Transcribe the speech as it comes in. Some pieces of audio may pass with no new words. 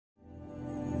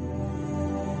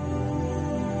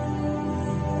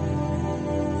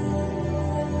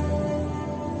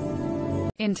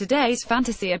In today's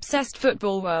fantasy-obsessed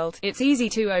football world, it's easy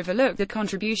to overlook the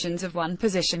contributions of one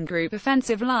position group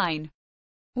offensive line.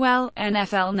 Well,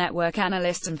 NFL Network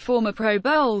analyst and former Pro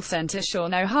Bowl center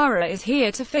Shaun O'Hara is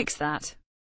here to fix that.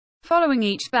 Following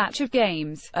each batch of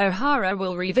games, O'Hara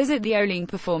will revisit the O-line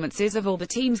performances of all the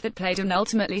teams that played and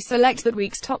ultimately select that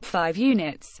week's top 5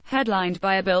 units, headlined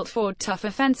by a built-for tough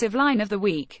offensive line of the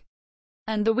week.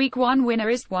 And the Week 1 winner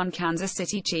is one Kansas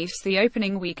City Chiefs. The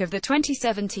opening week of the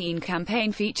 2017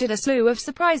 campaign featured a slew of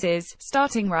surprises,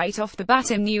 starting right off the bat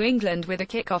in New England with a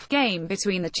kickoff game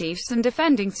between the Chiefs and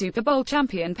defending Super Bowl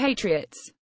champion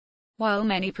Patriots. While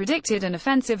many predicted an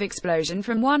offensive explosion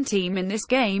from one team in this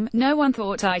game, no one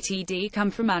thought it'd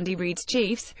come from Andy Reid's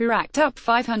Chiefs, who racked up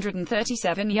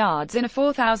 537 yards in a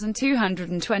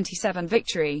 4,227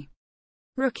 victory.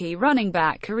 Rookie running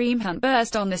back Kareem Hunt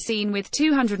burst on the scene with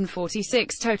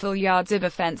 246 total yards of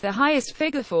offense, the highest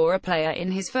figure for a player in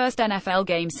his first NFL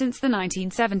game since the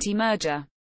 1970 merger.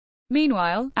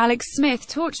 Meanwhile, Alex Smith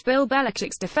torched Bill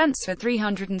Belichick's defense for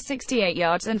 368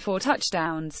 yards and 4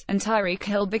 touchdowns, and Tyreek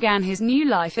Hill began his new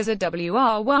life as a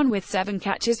WR1 with 7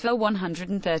 catches for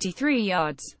 133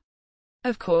 yards.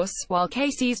 Of course, while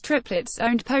KC's triplets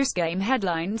owned post-game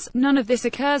headlines, none of this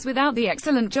occurs without the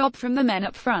excellent job from the men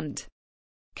up front.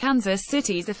 Kansas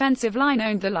City's offensive line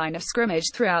owned the line of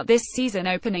scrimmage throughout this season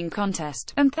opening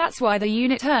contest, and that's why the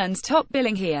unit earns top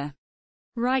billing here.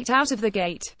 Right out of the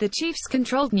gate, the Chiefs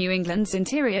controlled New England's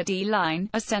interior D-line,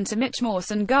 as center Mitch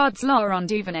Morse and guards Laurent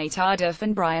Duvernay Tardif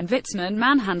and Brian Vitzman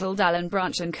manhandled Alan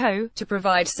Branch and co. to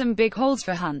provide some big holes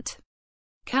for Hunt.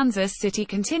 Kansas City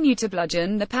continued to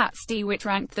bludgeon the Pats, which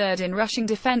ranked third in rushing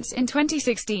defense in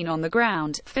 2016 on the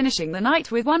ground, finishing the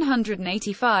night with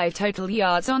 185 total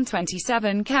yards on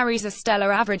 27 carries, a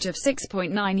stellar average of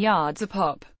 6.9 yards a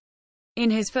pop.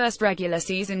 In his first regular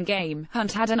season game,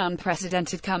 Hunt had an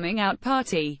unprecedented coming-out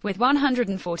party, with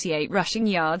 148 rushing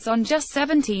yards on just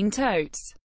 17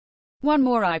 totes. One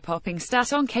more eye-popping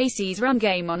stat on KC's run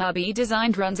game: on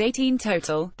RB-designed runs 18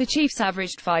 total, the Chiefs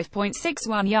averaged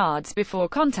 5.61 yards before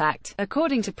contact,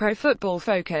 according to Pro Football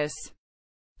Focus.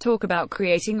 Talk about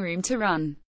creating room to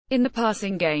run. In the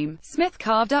passing game, Smith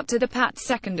carved up to the Pats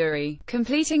secondary,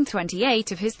 completing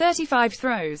 28 of his 35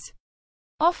 throws.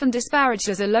 Often disparaged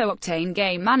as a low-octane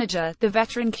game manager, the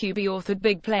veteran QB authored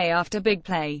big play after big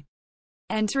play.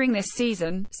 Entering this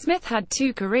season, Smith had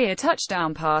 2 career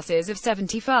touchdown passes of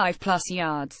 75-plus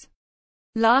yards.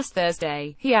 Last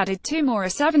Thursday, he added 2 more, a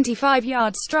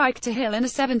 75-yard strike to Hill and a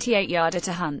 78-yarder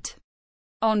to Hunt.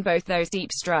 On both those deep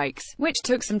strikes, which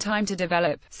took some time to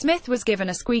develop, Smith was given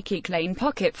a squeaky clean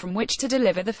pocket from which to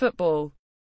deliver the football.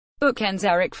 Bookends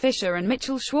Eric Fisher and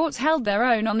Mitchell Schwartz held their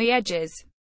own on the edges.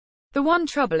 The one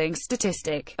troubling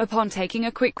statistic, upon taking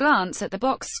a quick glance at the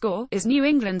box score, is New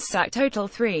England's sack total: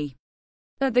 3.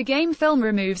 But the game film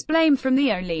removes blame from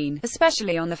the O-line,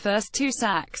 especially on the first 2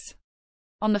 sacks.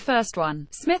 On the first one,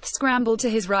 Smith scrambled to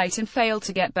his right and failed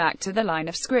to get back to the line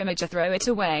of scrimmage or throw it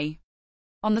away.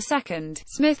 On the second,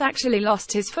 Smith actually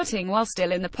lost his footing while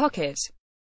still in the pocket.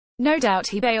 No doubt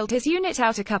he bailed his unit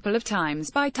out a couple of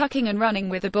times by tucking and running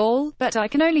with the ball, but I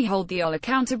can only hold the OL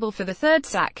accountable for the third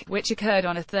sack, which occurred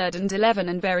on a 3rd and 11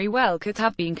 and very well could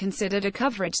have been considered a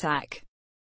coverage sack.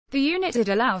 The unit did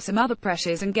allow some other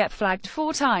pressures and get flagged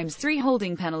 4 times, 3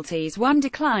 holding penalties, 1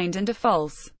 declined and a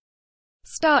false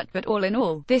start, but all in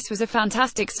all, this was a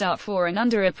fantastic start for an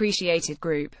underappreciated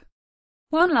group.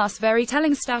 One last very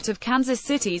telling stat of Kansas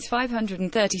City's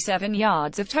 537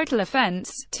 yards of total offense,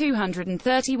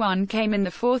 231 came in the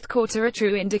fourth quarter, a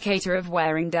true indicator of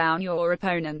wearing down your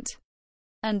opponent.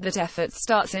 And that effort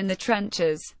starts in the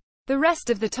trenches. The rest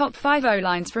of the top 5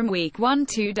 O-lines from Week 1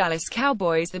 to Dallas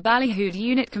Cowboys. The ballyhooed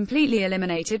unit completely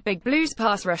eliminated Big Blue's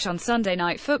pass rush on Sunday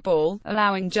Night Football,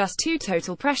 allowing just 2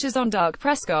 total pressures on Dak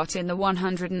Prescott in the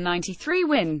 193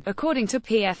 win, according to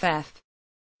PFF.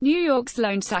 New York's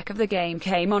lone sack of the game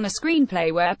came on a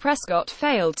screenplay where Prescott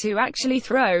failed to actually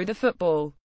throw the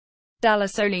football.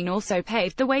 Dallas O-line also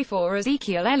paved the way for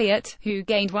Ezekiel Elliott, who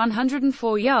gained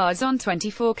 104 yards on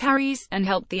 24 carries, and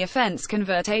helped the offense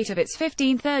convert 8 of its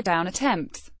 15 third-down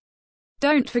attempts.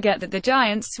 Don't forget that the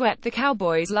Giants swept the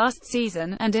Cowboys last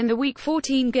season, and in the Week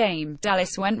 14 game,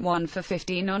 Dallas went 1 for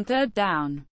 15 on third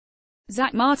down.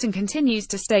 Zach Martin continues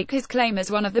to stake his claim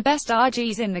as one of the best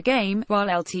RGs in the game, while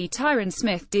LT Tyron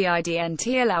Smith didn't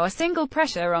allow a single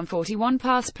pressure on 41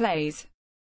 pass plays.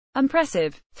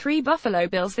 Impressive. 3 Buffalo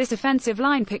Bills. This offensive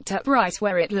line picked up right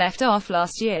where it left off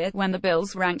last year, when the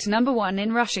Bills ranked number 1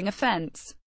 in rushing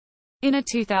offense. In a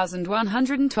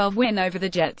 2,112 win over the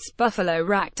Jets, Buffalo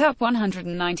racked up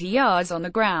 190 yards on the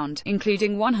ground,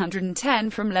 including 110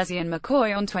 from LeSean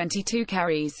McCoy on 22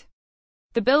 carries.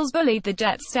 The Bills bullied the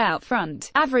Jets out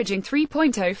front, averaging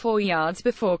 3.04 yards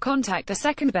before contact, the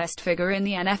second-best figure in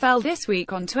the NFL this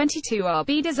week on 22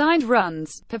 RB-designed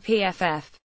runs, per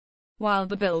PFF. While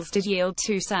the Bills did yield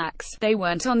 2 sacks, they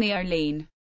weren't on the O-line,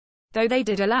 though they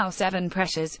did allow 7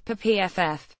 pressures, per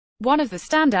PFF. One of the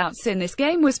standouts in this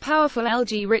game was powerful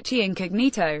LG Richie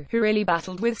Incognito, who really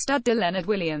battled with stud Leonard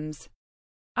Williams.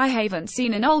 I haven't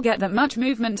seen an Ole get that much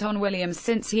movement on Williams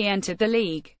since he entered the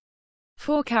league.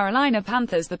 For Carolina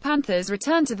Panthers, the Panthers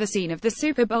returned to the scene of the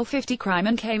Super Bowl 50 crime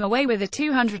and came away with a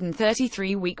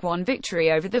 233 Week 1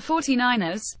 victory over the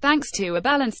 49ers, thanks to a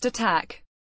balanced attack.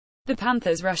 The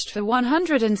Panthers rushed for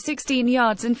 116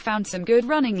 yards and found some good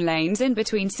running lanes in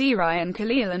between C. Ryan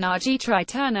Khalil and R.G.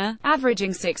 Turner,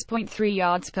 averaging 6.3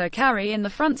 yards per carry in the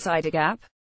front-side gap.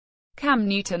 Cam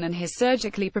Newton and his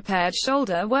surgically prepared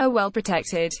shoulder were well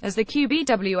protected, as the QB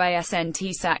wasn't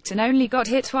sacked and only got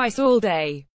hit twice all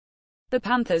day. The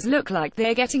Panthers look like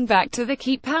they're getting back to the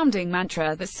keep pounding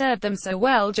mantra that served them so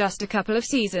well just a couple of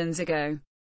seasons ago.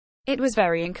 It was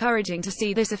very encouraging to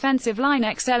see this offensive line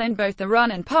excel in both the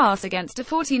run and pass against a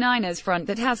 49ers front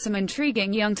that has some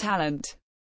intriguing young talent.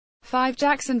 5.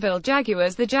 Jacksonville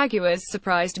Jaguars. The Jaguars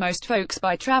surprised most folks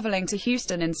by traveling to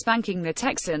Houston and spanking the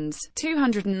Texans,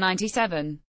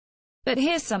 297. But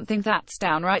here's something that's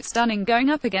downright stunning.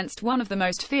 Going up against one of the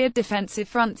most feared defensive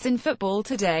fronts in football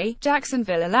today,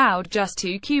 Jacksonville allowed just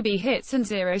 2 QB hits and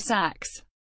 0 sacks.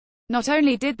 Not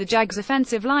only did the Jags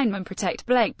offensive linemen protect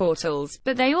Blake Bortles,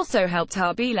 but they also helped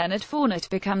RB Leonard Fournette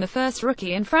become the first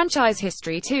rookie in franchise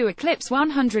history to eclipse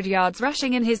 100 yards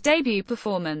rushing in his debut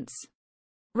performance.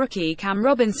 Rookie Cam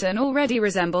Robinson already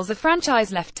resembles a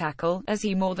franchise left tackle, as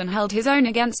he more than held his own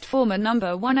against former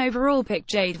number 1 overall pick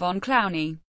Jadeveon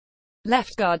Clowney.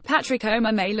 Left guard Patrick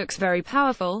Omameh looks very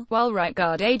powerful, while right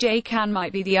guard AJ Cann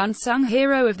might be the unsung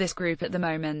hero of this group at the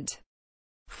moment.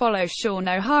 Follow Sean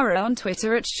O'Hara on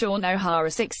Twitter at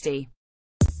SeanO'Hara60.